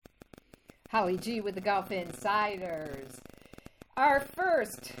Holly G with the Golf Insiders. Our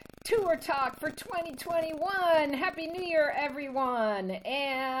first tour talk for 2021. Happy New Year, everyone.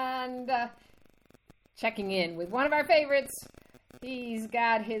 And checking in with one of our favorites. He's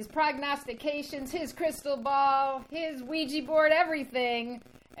got his prognostications, his crystal ball, his Ouija board, everything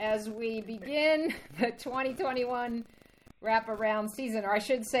as we begin the 2021 wraparound season. Or I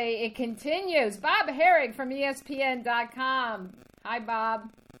should say it continues. Bob Harig from ESPN.com. Hi, Bob.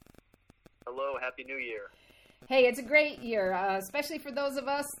 Hello, Happy New Year. Hey, it's a great year, especially for those of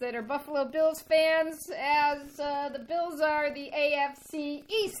us that are Buffalo Bills fans, as the Bills are the AFC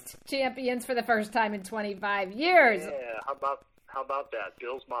East champions for the first time in 25 years. Yeah, how about that?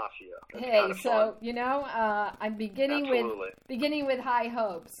 Bills Mafia. That's hey, so, fun. I'm beginning with high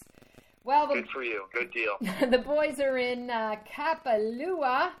hopes. Well, good for you. Good deal. The boys are in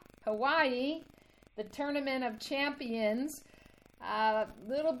Kapalua, Hawaii, the Tournament of Champions. A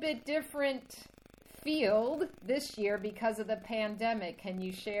little bit different field this year because of the pandemic. Can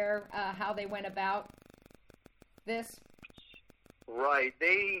you share how they went about this? Right.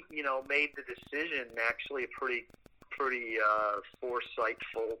 They, made the decision, actually a pretty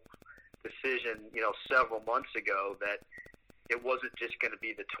foresightful decision, several months ago, that it wasn't just going to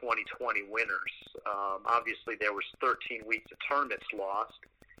be the 2020 winners. Obviously, there was 13 weeks of tournaments lost,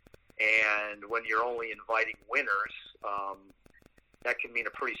 and when you're only inviting winners, that can mean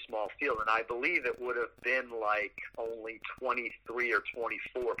a pretty small field. And I believe it would have been like only 23 or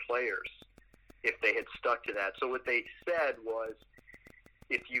 24 players if they had stuck to that. So what they said was,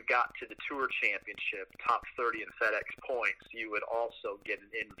 if you got to the Tour Championship, top 30 in FedEx points, you would also get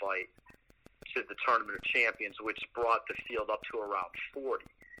an invite to the Tournament of Champions, which brought the field up to around 40.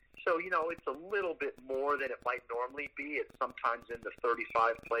 So, it's a little bit more than it might normally be. It's sometimes in the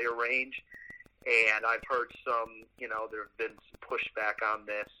 35-player range. And I've heard some, there have been some pushback on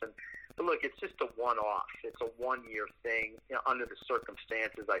this. But look, it's just a one-off. It's a one-year thing. Under the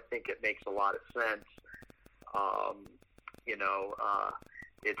circumstances, I think it makes a lot of sense.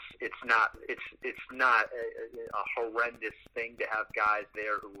 It's not a horrendous thing to have guys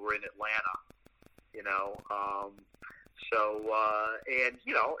there who were in Atlanta.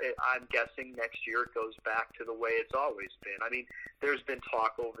 I'm guessing next year it goes back to the way it's always been. I mean, there's been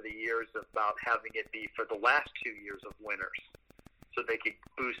talk over the years about having it be for the last 2 years of winners, so they could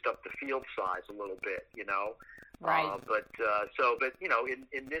boost up the field size a little bit, Right.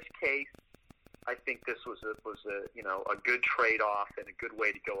 In this case, I think this was a good trade-off and a good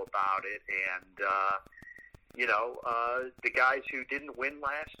way to go about it. And the guys who didn't win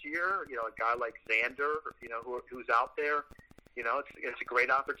last year, a guy like Xander, who's out there, it's a great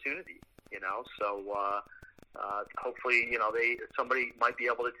opportunity. So hopefully, somebody might be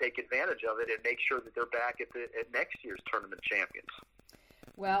able to take advantage of it and make sure that they're back at next year's Tournament Champions.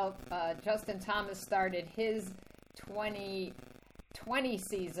 Well, Justin Thomas started his 2020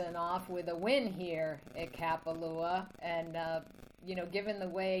 season off with a win here at Kapalua, and given the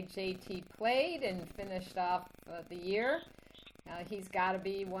way JT played and finished off the year, he's got to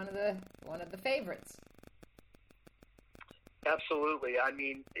be one of the favorites. Absolutely. I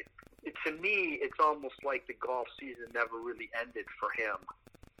mean, to me, it's almost like the golf season never really ended for him.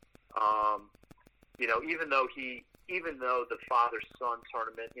 Even though the father-son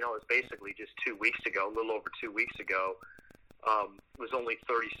tournament, was basically just 2 weeks ago, a little over 2 weeks ago, was only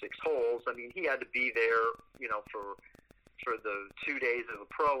 36 holes. I mean, he had to be there, for the 2 days of a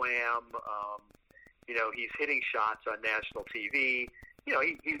pro-am. He's hitting shots on national TV.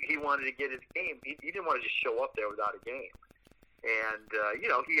 He wanted to get his game. He didn't want to just show up there without a game. And,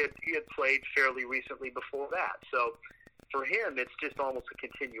 he had played fairly recently before that. So for him, it's just almost a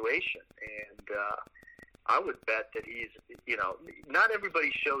continuation. And I would bet that he's, not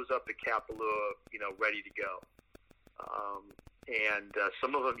everybody shows up at Kapalua, ready to go.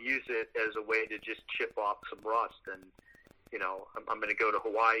 Some of them use it as a way to just chip off some rust. And, I'm going to go to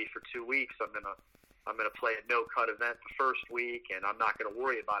Hawaii for 2 weeks. I'm going to play a no-cut event the first week, and I'm not going to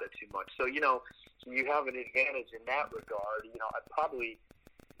worry about it too much. So, you have an advantage in that regard.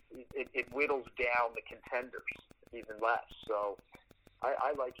 It whittles down the contenders even less. So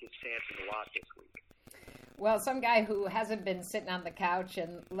I like his chances a lot this week. Well, some guy who hasn't been sitting on the couch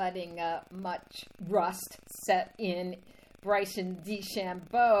and letting much rust set in, Bryson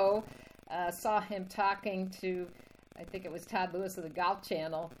DeChambeau, saw him talking to, I think it was Todd Lewis of the Golf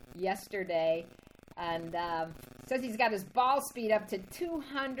Channel yesterday, and says he's got his ball speed up to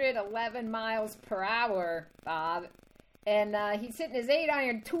 211 miles per hour, Bob, and he's hitting his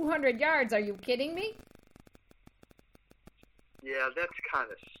 8-iron 200 yards. Are you kidding me? Yeah, that's kind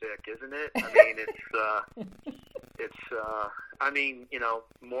of sick, isn't it? I mean, I mean,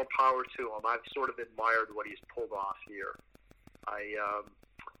 more power to him. I've sort of admired what he's pulled off here. I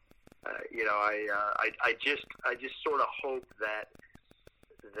just sort of hope that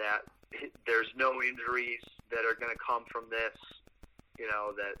there's no injuries that are going to come from this.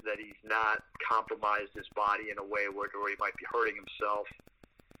 That he's not compromised his body in a way where he might be hurting himself.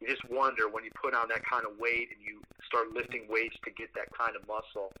 You just wonder when you put on that kind of weight and you start lifting weights to get that kind of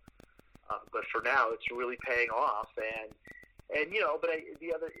muscle. But for now, it's really paying off. And the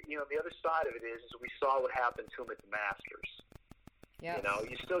other side of it is we saw what happened to him at the Masters. Yes.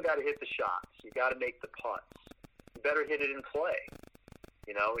 You still got to hit the shots. You got to make the putts. You better hit it in play.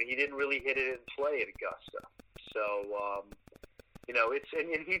 And he didn't really hit it in play at Augusta. So,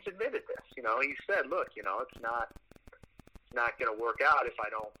 and he's admitted this. He said, look, it's not going to work out if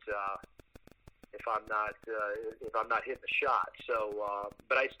I'm not hitting the shot. So,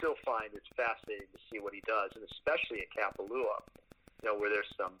 but I still find it's fascinating to see what he does, and especially at Kapalua, where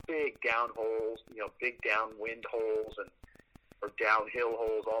there's some big down holes, big downwind holes or downhill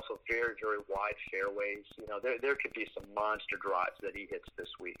holes, also very, very wide fairways. There could be some monster drives that he hits this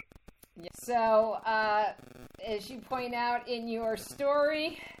week. So, as you point out in your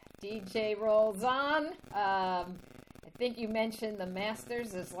story, DJ rolls on. I think you mentioned the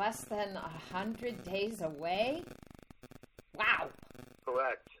Masters is less than 100 days away. Wow.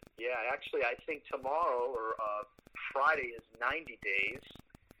 Correct. Yeah, actually, I think tomorrow or Friday is 90 days.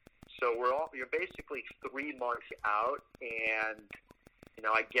 So you're basically 3 months out, and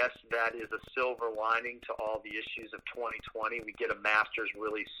I guess that is a silver lining to all the issues of 2020. We get a Masters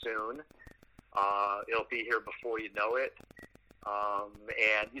really soon. It'll be here before you know it.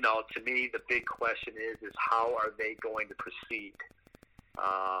 And to me, the big question is how are they going to proceed?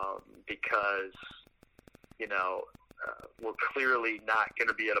 Because we're clearly not going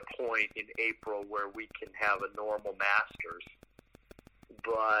to be at a point in April where we can have a normal Masters.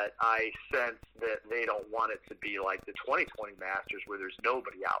 But I sense that they don't want it to be like the 2020 Masters where there's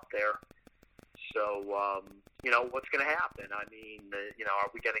nobody out there. So, what's going to happen? I mean, are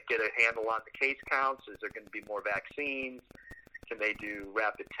we going to get a handle on the case counts? Is there going to be more vaccines? Can they do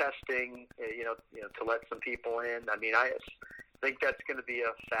rapid testing, to let some people in? I mean, I think that's going to be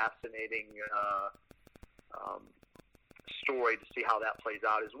a fascinating story to see how that plays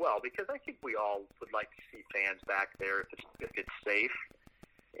out as well, because I think we all would like to see fans back there if it's safe.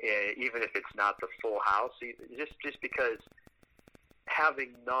 Even if it's not the full house, just because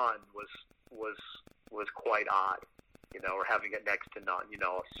having none was quite odd, or having it next to none,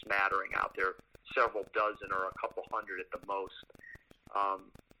 a smattering out there, several dozen or a couple hundred at the most.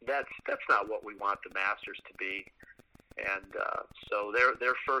 That's not what we want the Masters to be, and so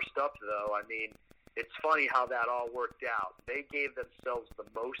they're first up though. I mean, it's funny how that all worked out. They gave themselves the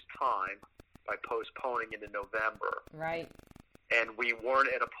most time by postponing into November. Right. And we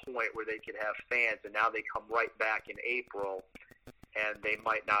weren't at a point where they could have fans, and now they come right back in April, and they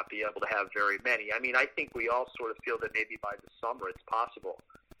might not be able to have very many. I mean, I think we all sort of feel that maybe by the summer it's possible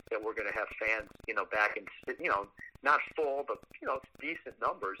that we're going to have fans, back in, not full, but, decent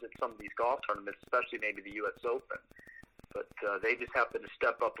numbers at some of these golf tournaments, especially maybe the U.S. Open. But they just happen to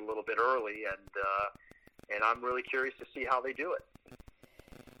step up a little bit early, and I'm really curious to see how they do it.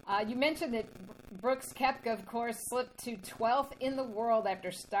 You mentioned that Brooks Koepka, of course, slipped to 12th in the world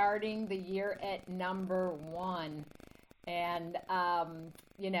after starting the year at number 1. And,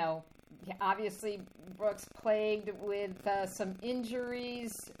 obviously Brooks plagued with some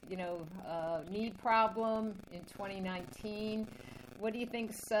injuries, knee problem in 2019. What do you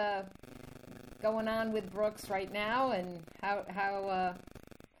think's going on with Brooks right now, and how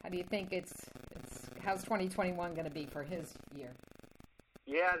do you think how's 2021 going to be for his year?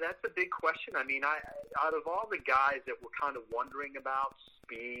 Yeah, that's a big question. I mean, out of all the guys that we're kind of wondering about,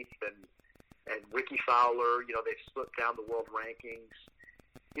 Spieth and Ricky Fowler, they've slipped down the world rankings.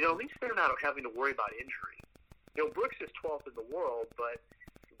 At least they're not having to worry about injury. Brooks is 12th in the world, but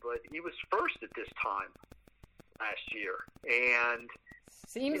he was first at this time last year, and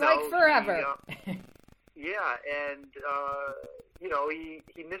seems like forever. Yeah, and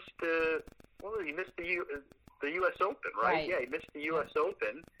he missed the U.S. Open, right? Yeah, he missed the U.S.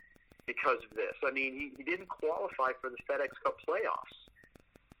 Open because of this. I mean, he didn't qualify for the FedEx Cup playoffs.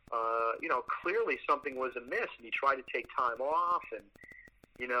 Clearly something was amiss, and he tried to take time off, and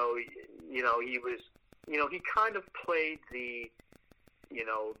he was, he kind of played the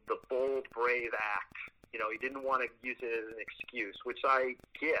bold, brave act. He didn't want to use it as an excuse, which I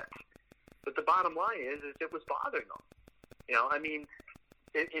get. But the bottom line is it was bothering him. I mean,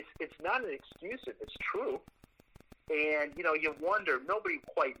 it's not an excuse if it's true. And, you wonder, nobody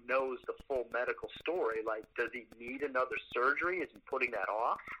quite knows the full medical story. Like, does he need another surgery? Is he putting that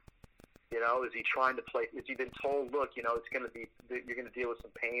off? Is he trying to play? Has he been told, look, it's going to be, you're going to deal with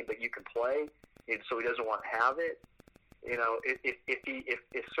some pain, but you can play, and so he doesn't want to have it?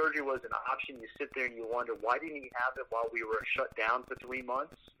 If surgery was an option, you sit there and you wonder, why didn't he have it while we were shut down for 3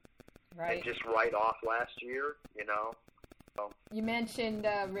 months? Right. And just write off last year, So. You mentioned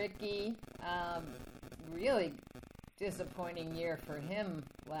Ricky. Really disappointing year for him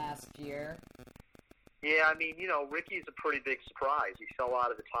last year. Yeah, Ricky's a pretty big surprise. He fell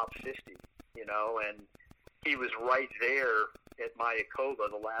out of the top 50, and he was right there at Mayakovsky,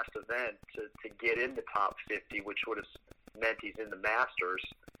 the last event, to get in the top 50, which would have meant he's in the Masters,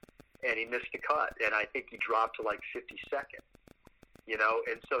 and he missed the cut, and I think he dropped to like 52nd,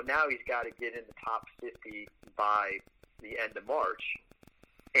 and so now he's got to get in the top 50 by the end of March,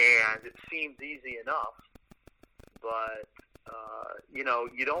 and it seems easy enough, but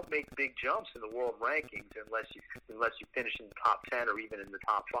you don't make big jumps in the world rankings unless you finish in the top 10 or even in the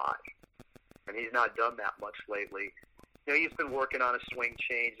top 5, and he's not done that much lately. He's been working on a swing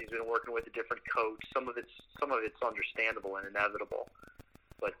change. He's been working with a different coach. Some of it's understandable and inevitable,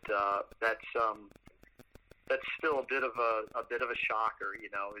 but that's still a bit of a shocker.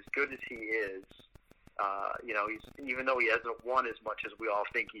 As good as he is, he's, even though he hasn't won as much as we all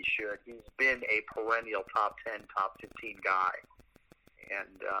think he should, he's been a perennial top 10, top 15 guy,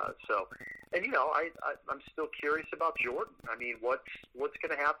 and I'm still curious about Jordan. What's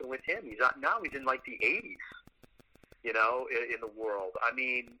going to happen with him? He's in like the 80s. In the world. I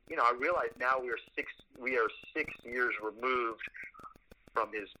realize now we are 6 years removed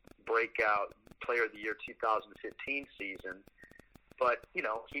from his breakout Player of the Year 2015 season, but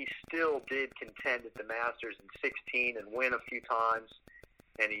he still did contend at the Masters in 16 and win a few times,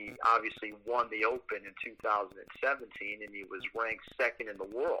 and he obviously won the Open in 2017, and he was ranked second in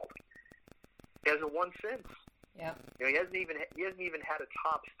the world. He hasn't won since. Yeah. He hasn't even had a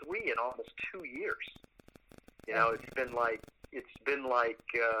top 3 in almost 2 years. It's been like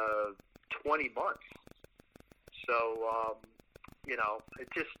 20 months. So, it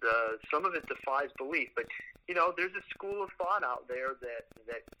just some of it defies belief. But there's a school of thought out there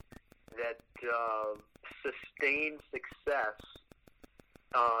that sustained success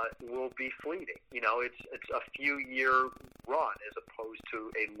will be fleeting. It's a few year run as opposed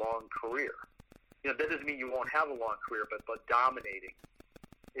to a long career. That doesn't mean you won't have a long career, but dominating.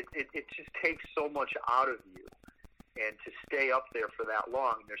 It just takes so much out of you, and to stay up there for that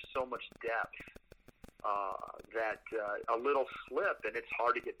long, there's so much depth that a little slip and it's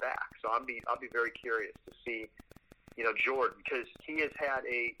hard to get back. So I'll be very curious to see, Jordan, because he has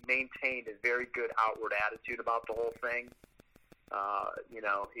maintained a very good outward attitude about the whole thing.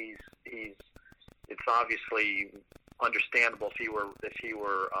 It's obviously understandable if he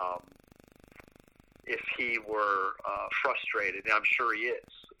were frustrated, and I'm sure he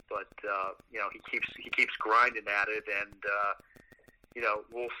is. But he keeps grinding at it, and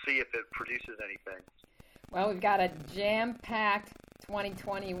we'll see if it produces anything. Well, we've got a jam-packed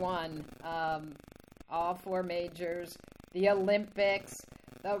 2021. All 4 majors, the Olympics,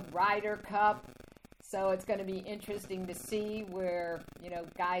 the Ryder Cup. So it's going to be interesting to see where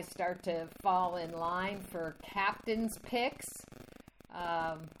guys start to fall in line for captain's picks.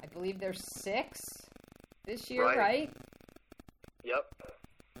 I believe there's 6 this year, right? Yep.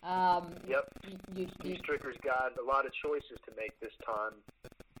 Yep. Stricker's got a lot of choices to make this time.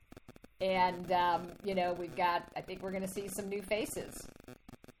 And, I think we're going to see some new faces.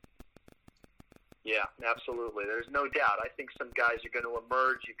 Yeah, absolutely. There's no doubt. I think some guys are going to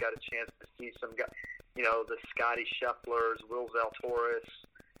emerge. You've got a chance to see some guys, the Scotty Schefflers, Will Zalatoris,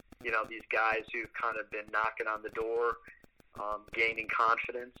 these guys who've kind of been knocking on the door, gaining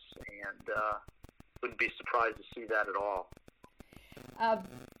confidence, and wouldn't be surprised to see that at all.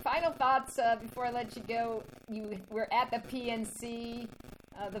 Final thoughts before I let you go. We're at the PNC,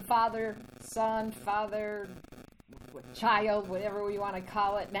 the father-son, child, whatever we want to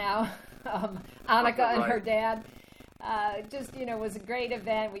call it now, Annika and her dad. Was a great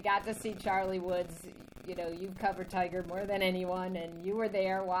event. We got to see Charlie Woods. You've covered Tiger more than anyone, and you were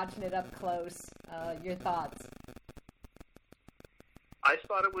there watching it up close. Your thoughts? I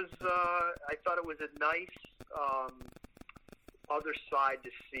thought it was a nice other side to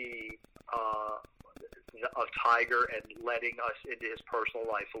see of Tiger and letting us into his personal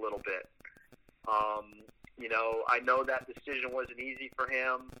life a little bit. I know that decision wasn't easy for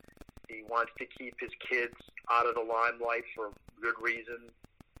him. He wants to keep his kids out of the limelight for good reason.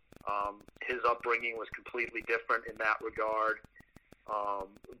 His upbringing was completely different in that regard.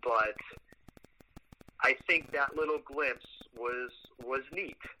 But I think that little glimpse was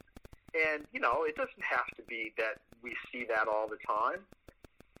neat. And, it doesn't have to be that we see that all the time,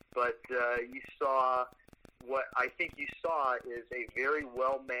 but what I think you saw is a very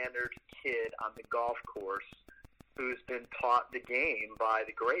well-mannered kid on the golf course who's been taught the game by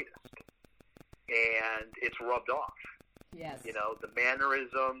the greatest, and it's rubbed off. Yes. The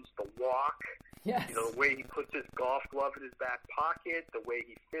mannerisms, the walk, yes. The way he puts his golf glove in his back pocket, the way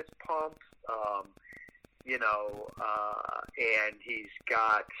he fist pumps, and he's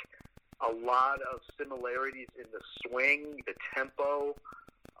got a lot of similarities in the swing, the tempo,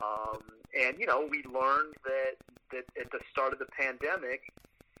 and, we learned that at the start of the pandemic,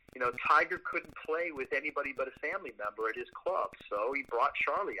 Tiger couldn't play with anybody but a family member at his club, so he brought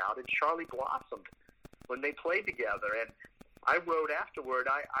Charlie out, and Charlie blossomed when they played together. And I wrote afterward,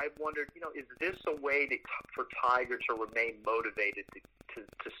 I wondered, is this a way for Tiger to remain motivated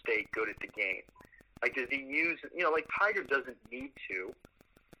to stay good at the game? Like, does he use, Tiger doesn't need to.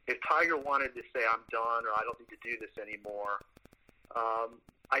 If Tiger wanted to say, I'm done, or I don't need to do this anymore,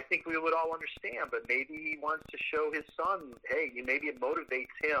 I think we would all understand, but maybe he wants to show his son, hey, maybe it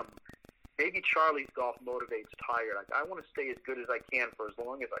motivates him. Maybe Charlie's golf motivates Tiger. Like, I want to stay as good as I can for as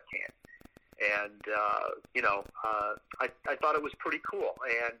long as I can. And, I thought it was pretty cool.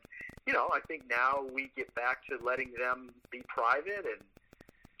 And, I think now we get back to letting them be private, and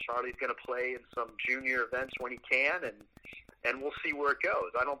Charlie's going to play in some junior events when he can, and we'll see where it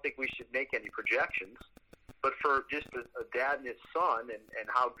goes. I don't think we should make any projections. But for just a dad and his son and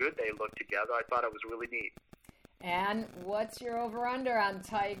how good they look together, I thought it was really neat. And what's your over-under on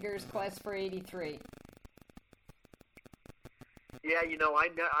Tiger's quest for 83? Yeah,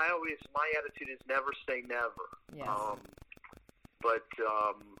 I always, my attitude is never say never. Yes.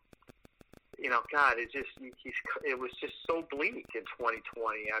 God, it was just so bleak in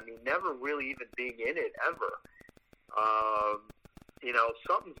 2020. I mean, never really even being in it ever.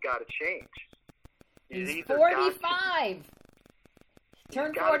 Something's got to change. He's 45.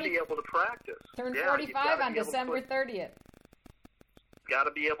 Turned 40. Be able to practice. Turned 45 on December 30th. Got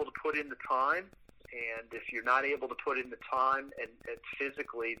to be able to put in the time, and if you're not able to put in the time and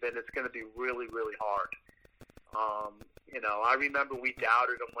physically, then it's going to be really, really hard. I remember we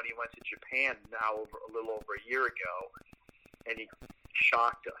doubted him when he went to Japan a little over a year ago, and he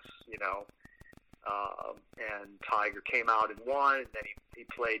shocked us. And Tiger came out and won, and then he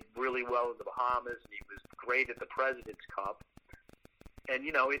played really well in the Bahamas, and he was great at the President's Cup. And,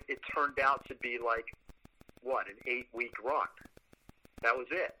 it turned out to be like, an 8-week run. That was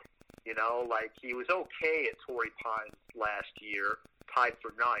it. He was okay at Torrey Pines last year, tied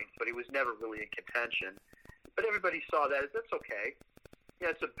for 9th, but he was never really in contention. But everybody saw that as, that's okay.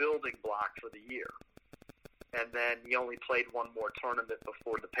 It's a building block for the year. And then he only played one more tournament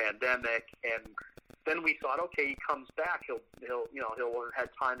before the pandemic, and then we thought, okay, he comes back, he'll have had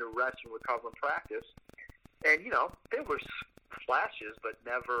time to rest and recover and practice. And there were flashes, but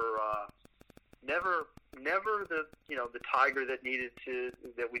never the Tiger that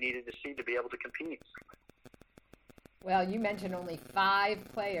we needed to see to be able to compete. Well, you mentioned only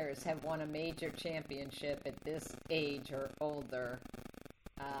 5 players have won a major championship at this age or older.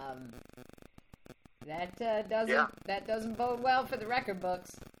 That doesn't bode well for the record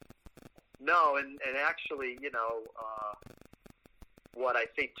books. No, and actually, I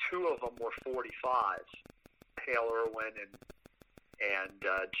think 2 of them were 45s, Hale Irwin and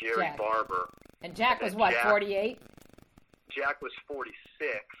Jerry Jack. Barber. And Jack was what, 48? Jack was 46,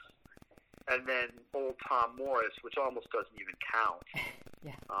 and then old Tom Morris, which almost doesn't even count.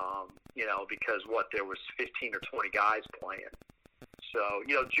 Yeah. Because there was 15 or 20 guys playing. So,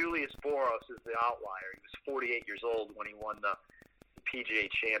 Julius Boros is the outlier. He was 48 years old when he won the PGA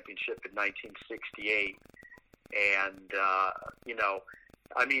Championship in 1968. And,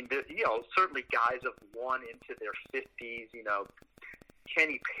 certainly guys have won into their 50s.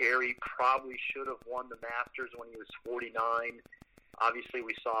 Kenny Perry probably should have won the Masters when he was 49. Obviously,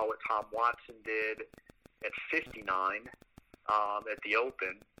 we saw what Tom Watson did at 59 at the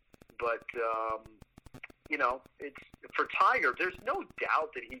Open. But, it's for Tiger, there's no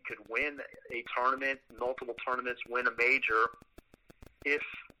doubt that he could win a tournament, multiple tournaments, win a major if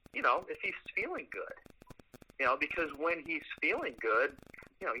he's feeling good. Because when he's feeling good,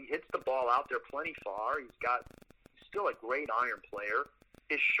 he hits the ball out there plenty far. He's still a great iron player.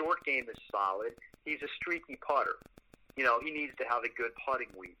 His short game is solid. He's a streaky putter. He needs to have a good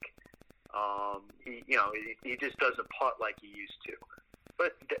putting week. He just doesn't putt like he used to.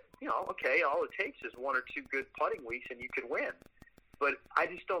 But, okay, all it takes is 1 or 2 good putting weeks and you could win. But I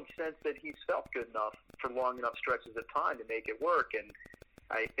just don't sense that he's felt good enough for long enough stretches of time to make it work. And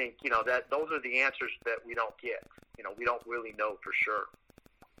I think, that those are the answers that we don't get. We don't really know for sure.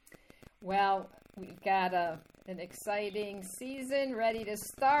 Well, we've got an exciting season ready to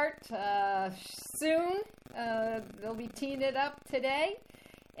start soon. They'll be teeing it up today.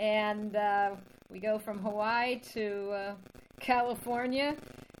 And we go from Hawaii to California.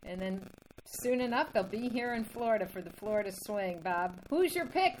 And then soon enough, they'll be here in Florida for the Florida Swing. Bob, who's your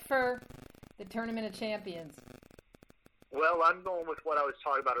pick for the Tournament of Champions? Well, I'm going with what I was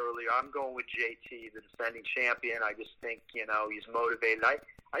talking about earlier. I'm going with JT, the defending champion. I just think, he's motivated.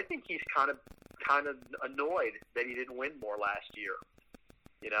 I think he's kind of annoyed that he didn't win more last year.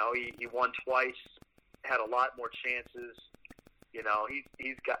 He won twice, had a lot more chances.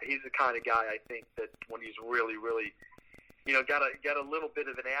 He's the kind of guy, I think, that when he's really, really, got a little bit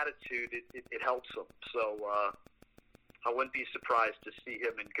of an attitude, it helps him. So I wouldn't be surprised to see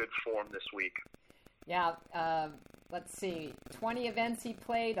him in good form this week. Yeah, let's see, 20 events he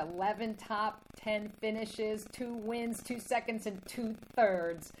played, 11 top 10 finishes, 2 wins, 2 seconds, and 2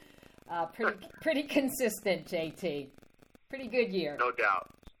 thirds. Pretty consistent, JT. Pretty good year. No doubt.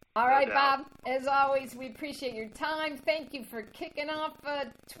 All right, Bob, as always, we appreciate your time. Thank you for kicking off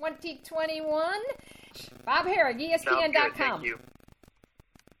 2021. Bob Harig, ESPN.com. Thank you.